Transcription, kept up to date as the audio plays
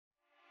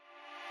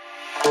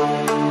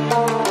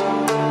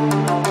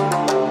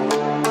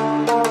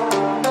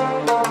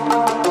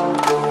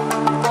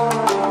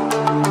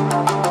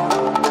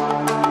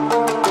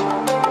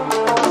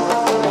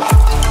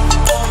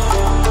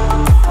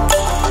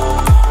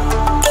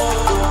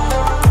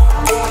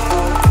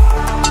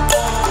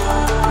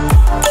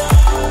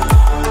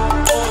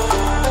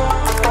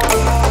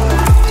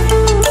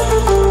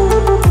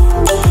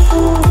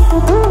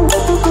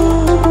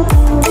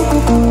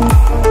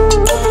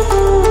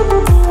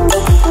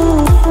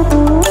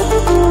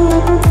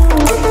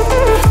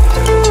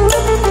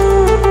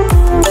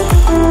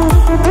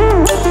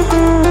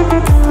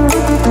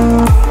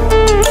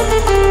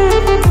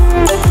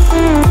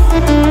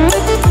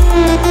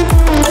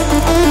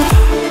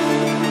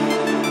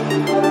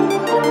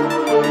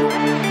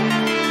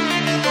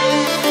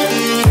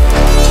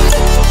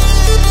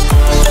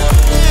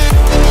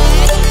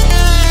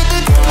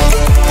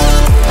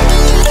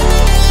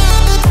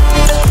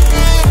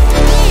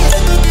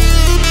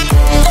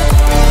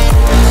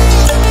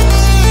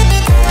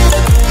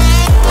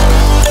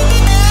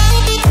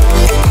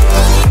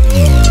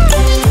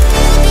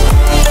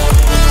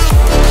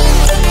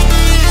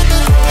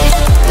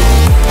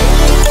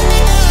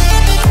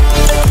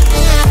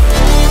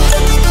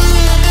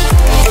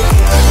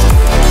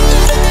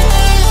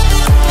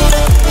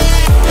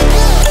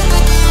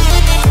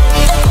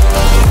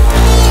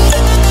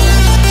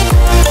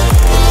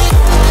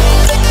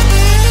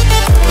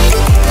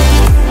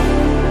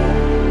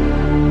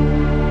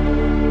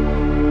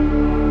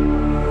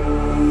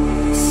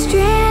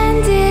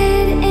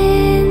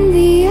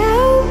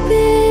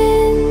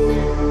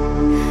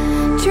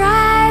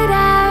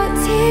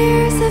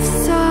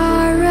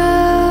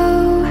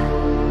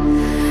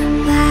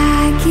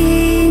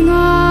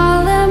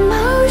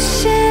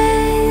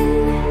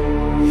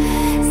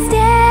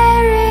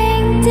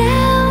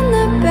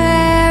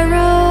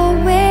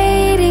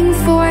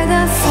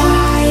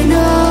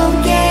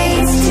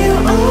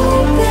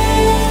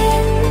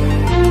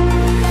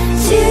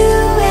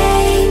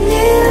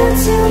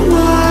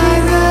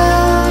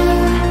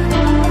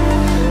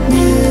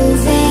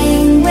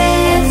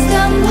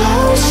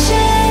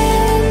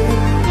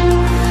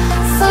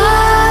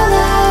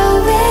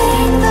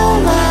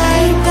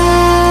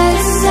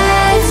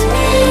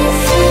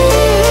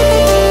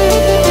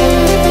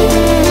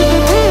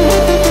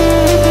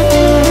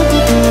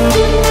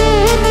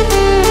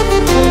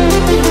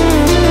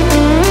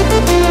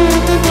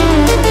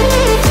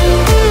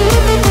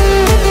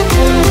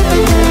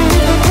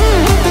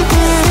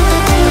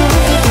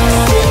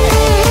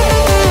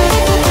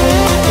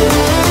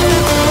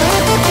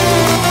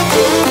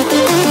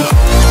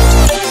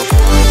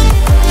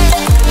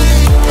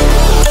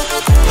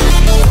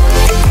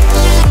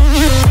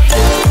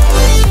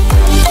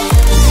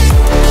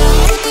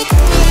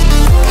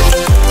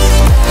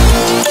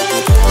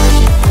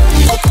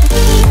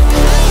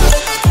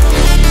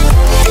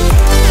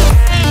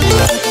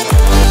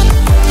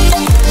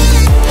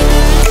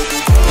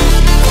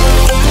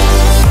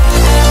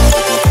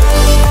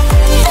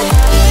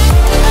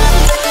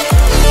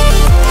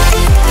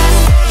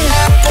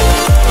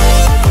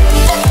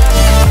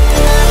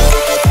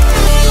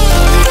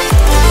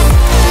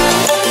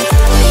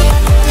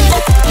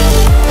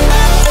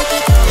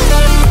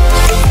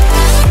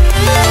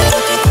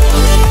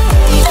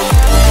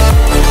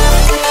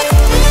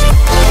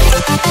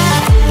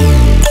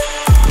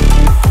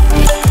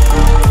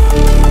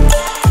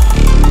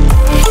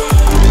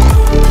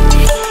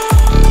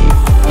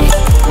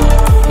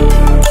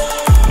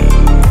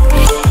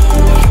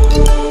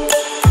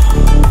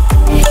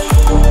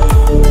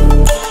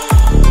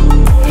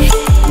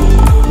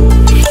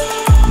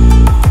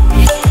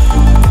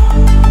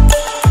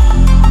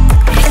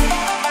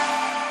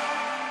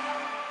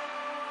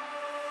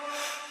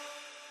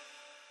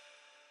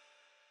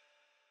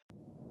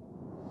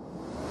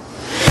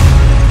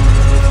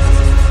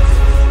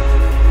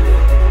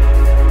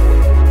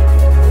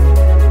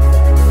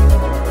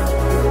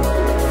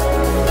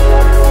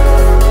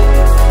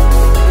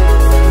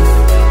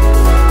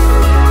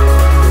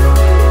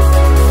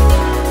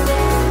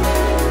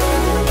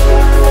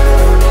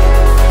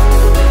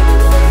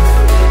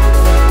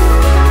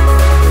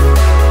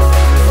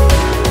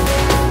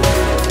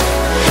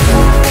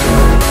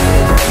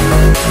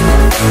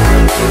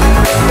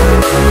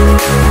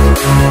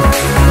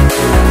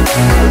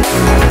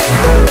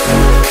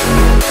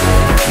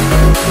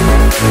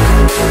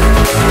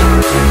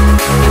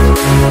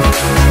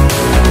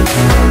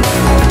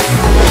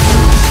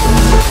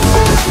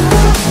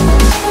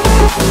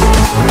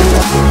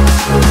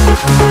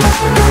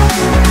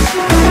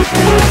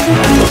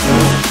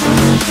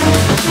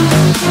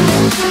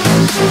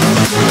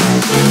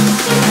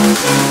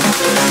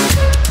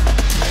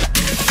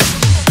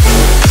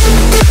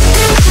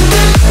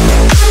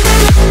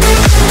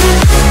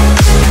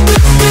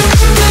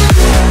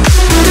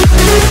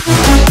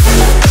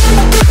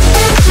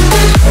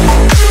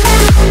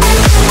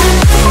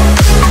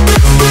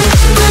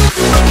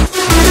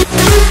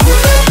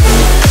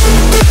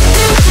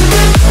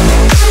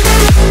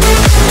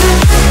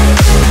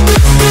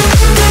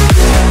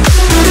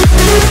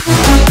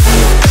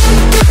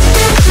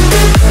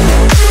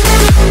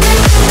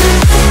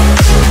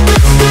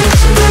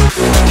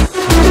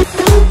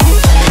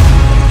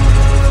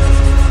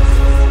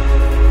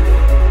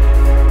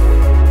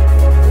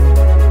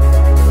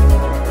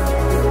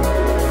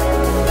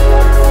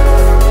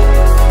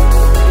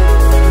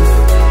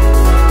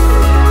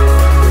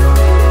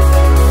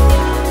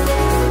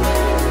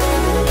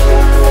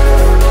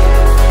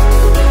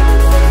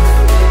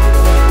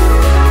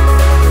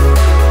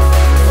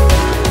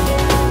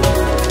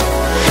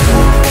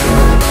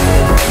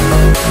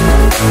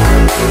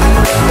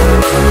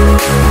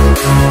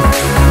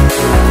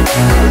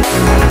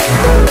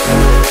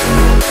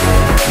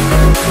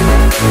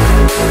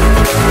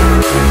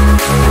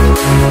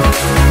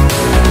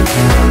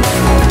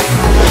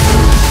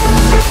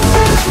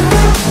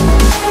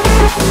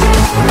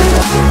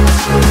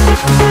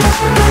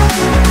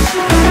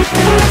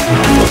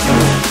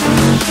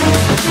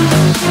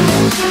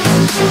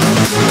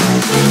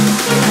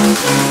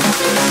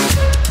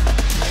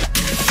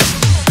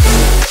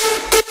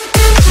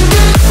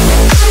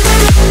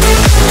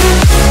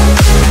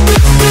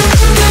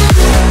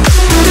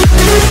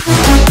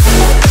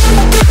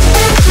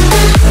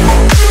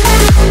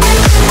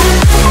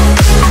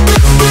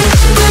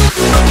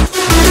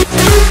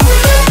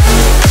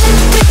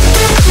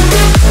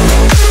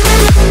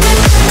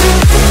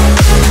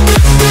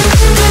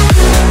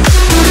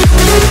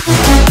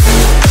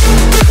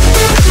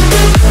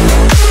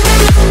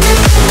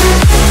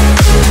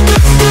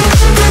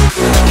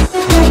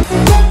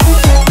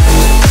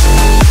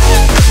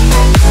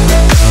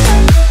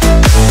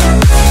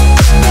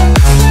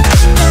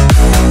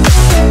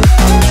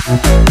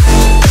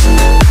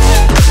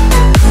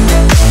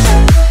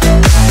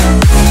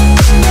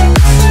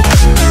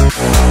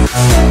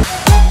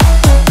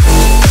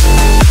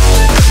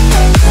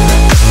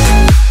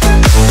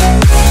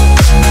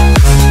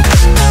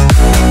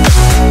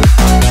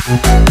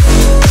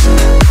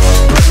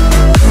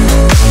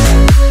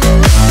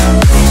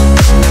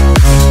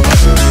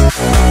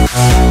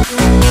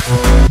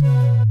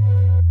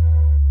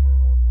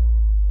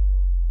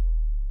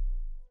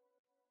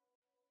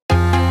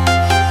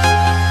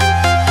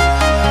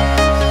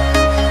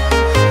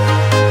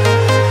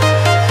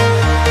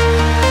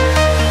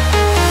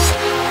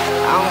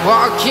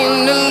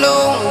walking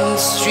alone, the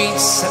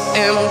streets are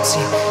empty.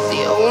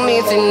 The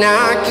only thing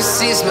I can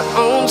see is my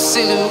own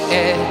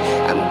silhouette.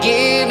 I'm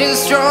getting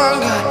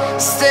stronger,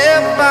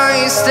 step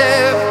by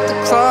step. The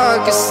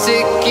clock is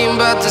ticking,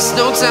 but there's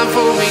no time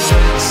for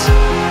regrets.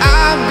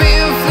 I've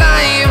been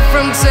flying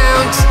from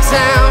town to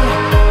town,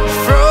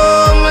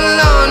 from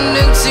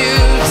London to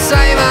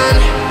Taiwan.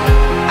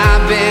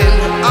 I've been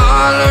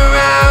all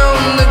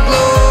around the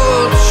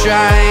globe,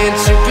 trying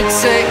to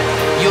protect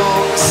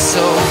your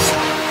soul.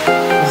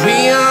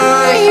 We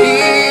are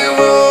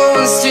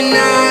heroes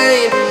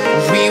tonight.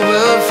 We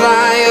will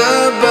fly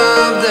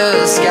above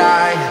the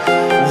sky.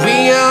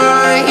 We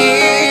are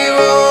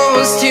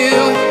heroes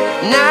tonight.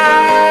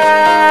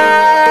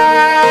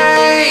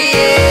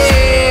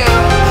 Yeah.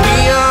 We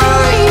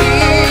are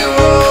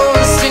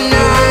heroes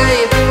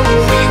tonight.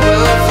 We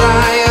will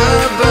fly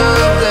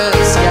above the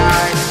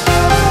sky.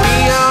 We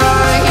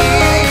are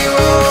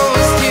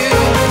heroes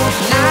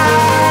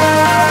tonight.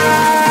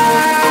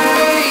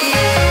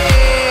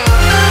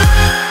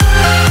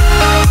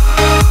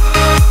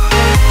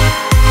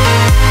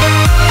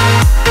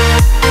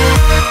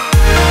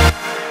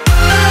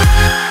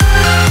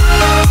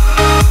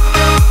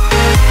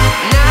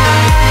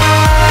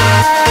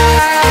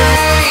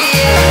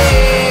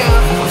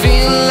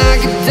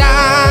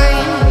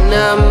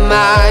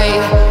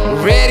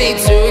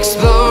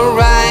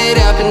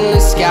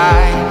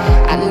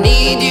 I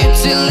need you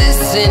to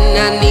listen,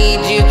 I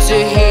need you to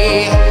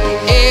hear,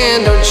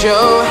 and don't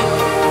show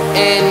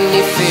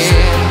any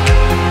fear.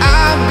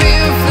 I've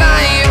been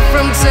flying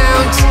from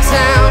town to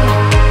town,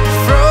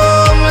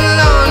 from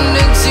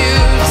London to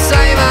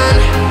Taiwan.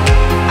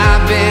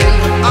 I've been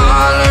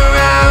all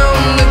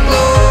around the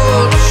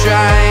globe,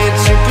 trying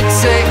to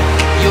protect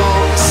your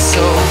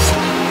soul.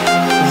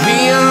 We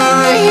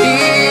are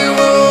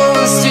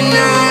heroes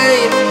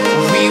tonight.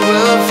 We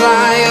will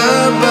fly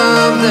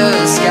above the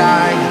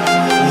sky.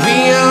 We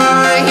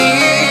are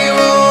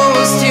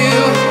heroes tonight.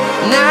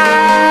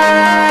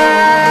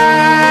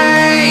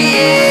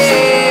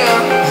 Yeah.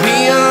 We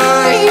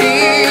are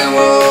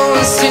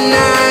heroes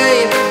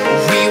tonight.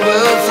 We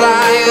will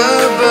fly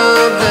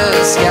above the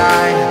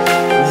sky.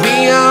 We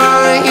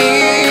are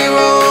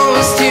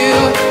heroes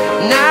tonight.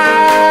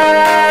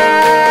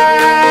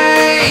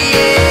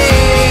 Yeah.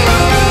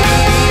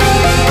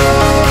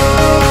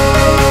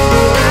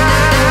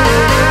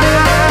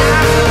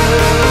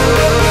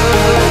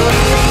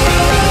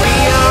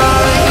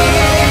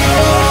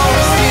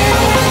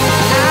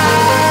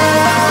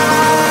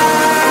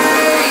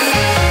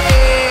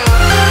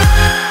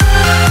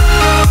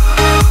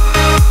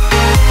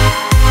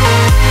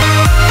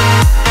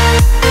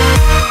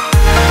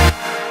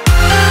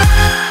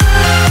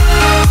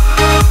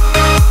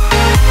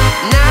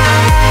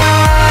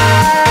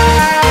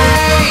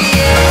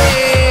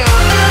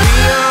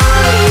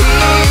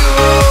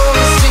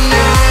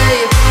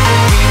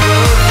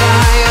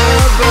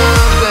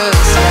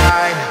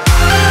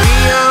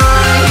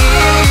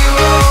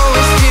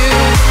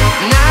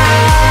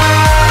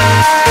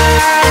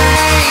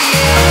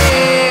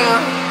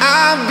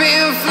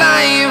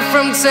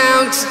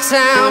 Town to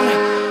town,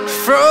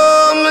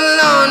 from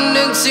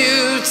London to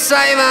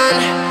Taiwan.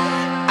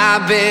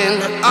 I've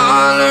been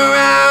all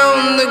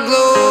around the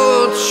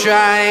globe,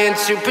 trying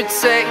to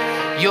protect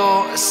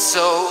your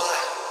soul.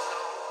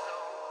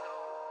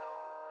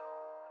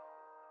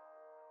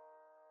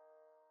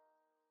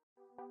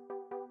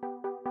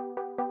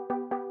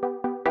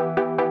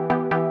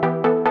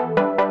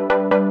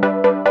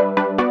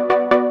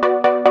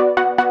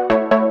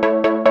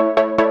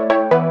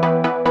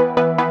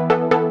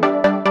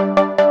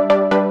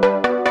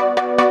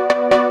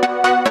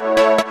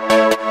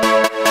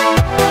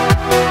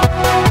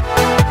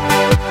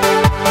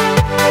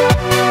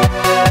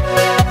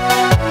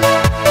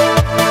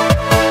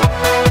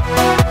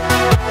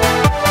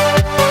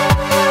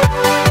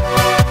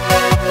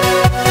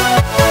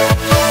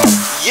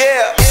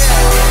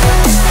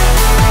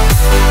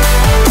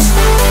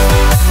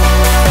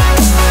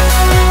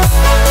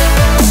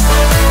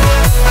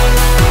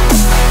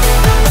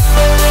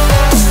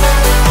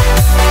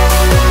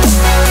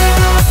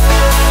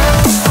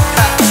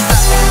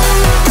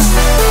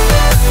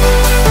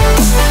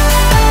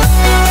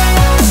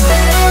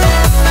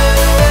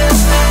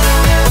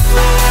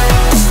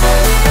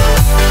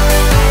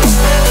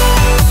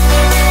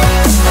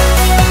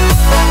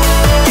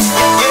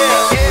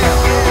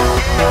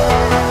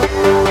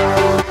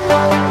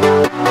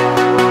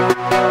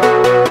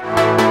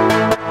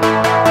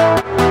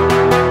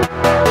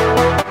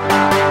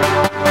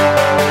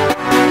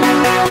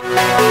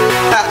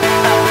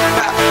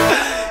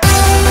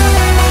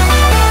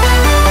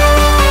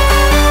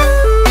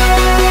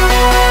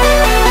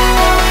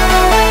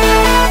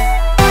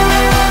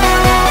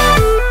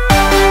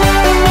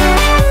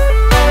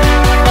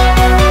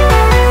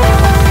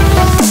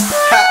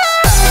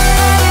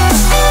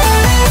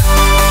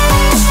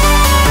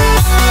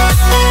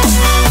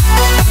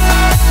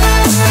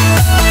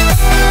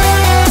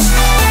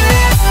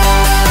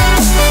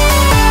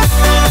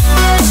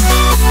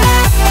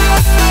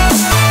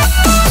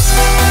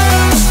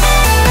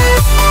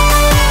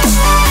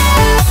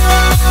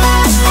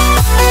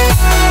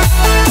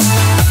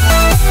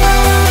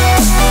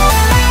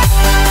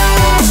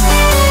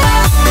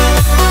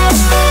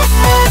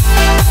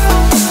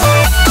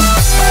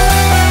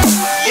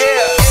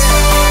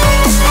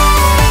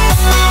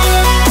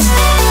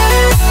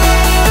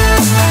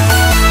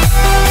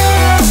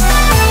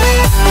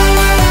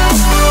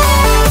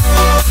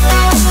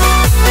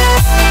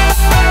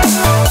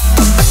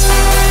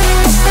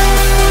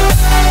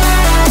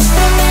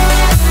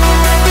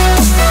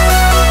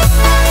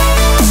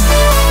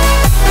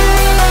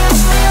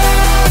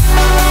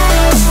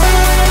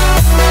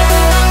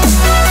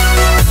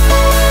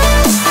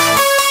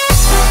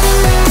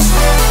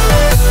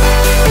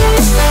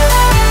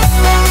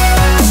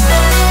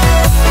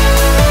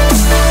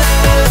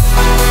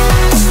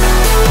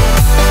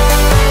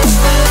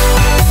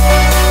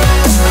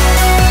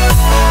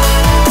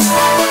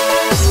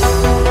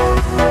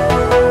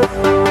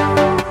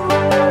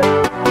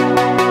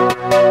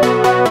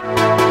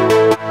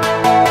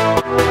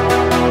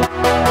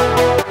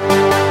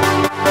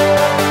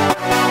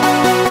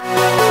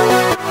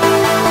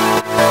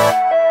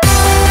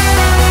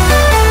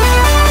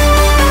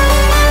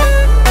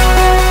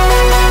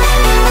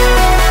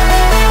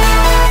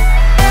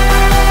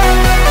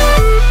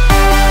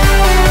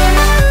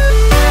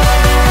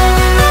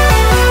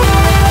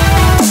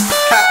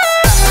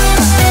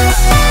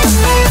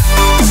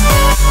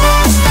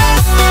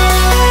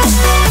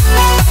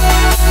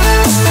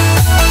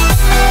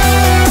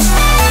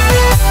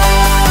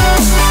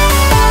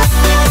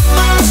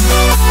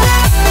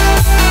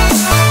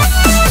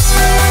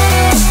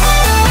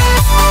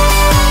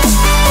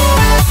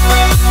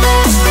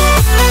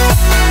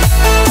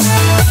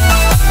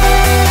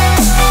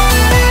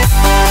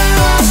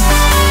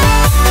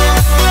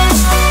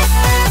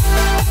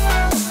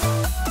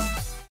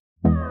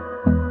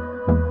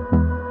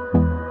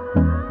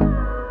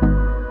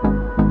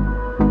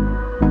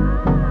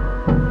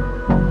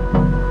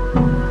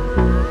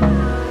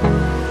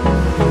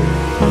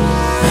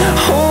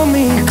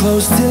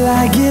 close till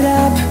I get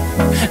up.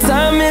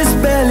 Time is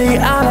barely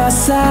on our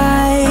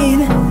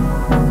side.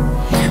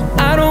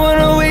 I don't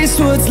wanna waste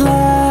what's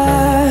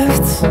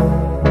left.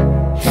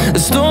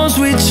 The storms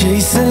we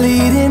chase are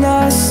leading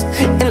us,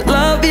 and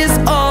love is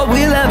all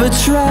we'll ever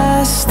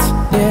trust.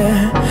 Yeah,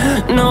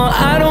 no,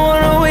 I don't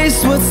wanna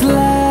waste what's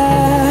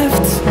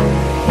left.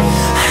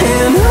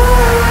 And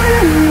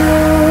on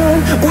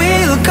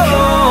we'll go,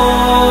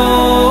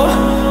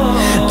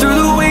 through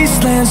the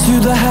wastelands,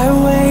 through the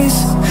highways,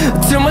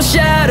 till my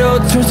shadow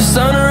turns to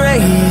sun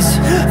rays.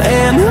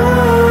 And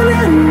on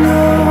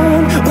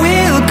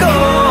we'll go,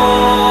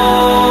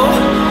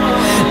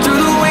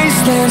 through the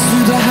wastelands,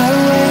 through the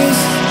highways,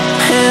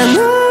 and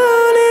on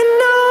we'll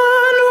go.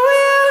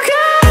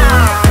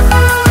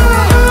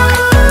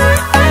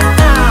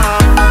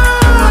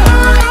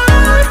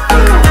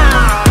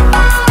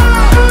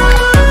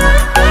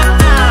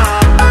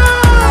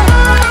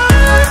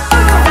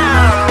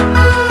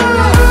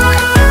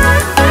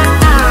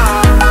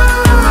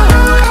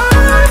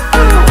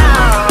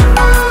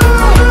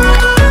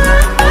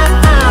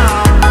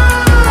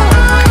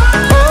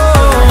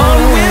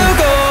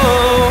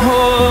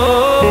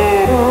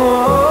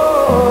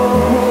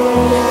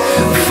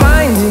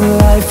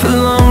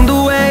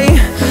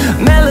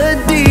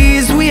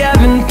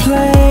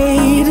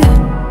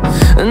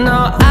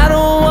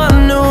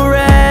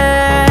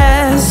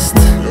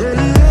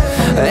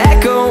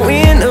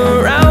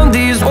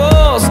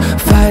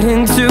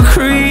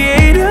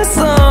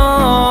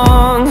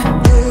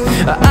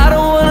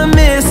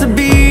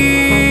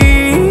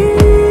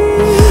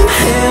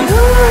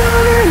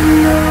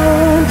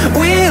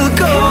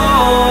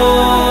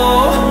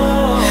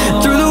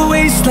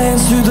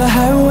 Through the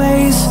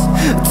highways,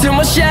 till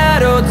my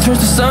shadow turns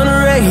to sun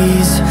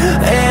rays.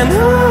 And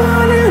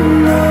on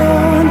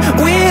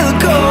we'll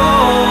go,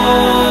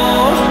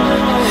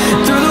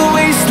 through the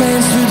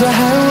wastelands, through the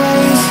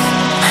highways,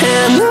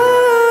 and on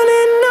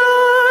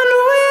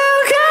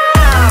we'll go.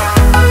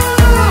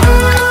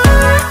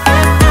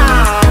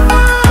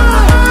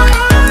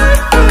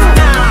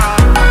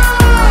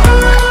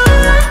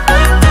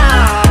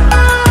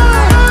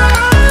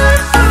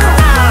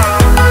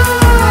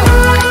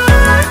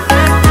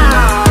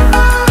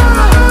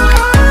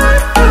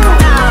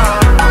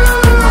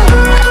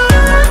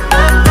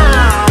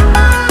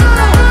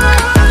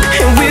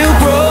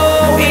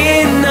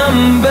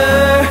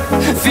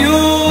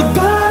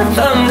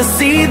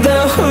 See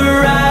the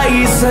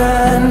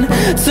horizon,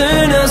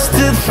 turn us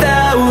to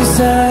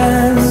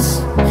thousands,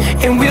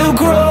 and we'll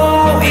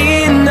grow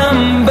in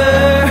number,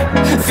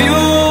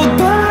 fuel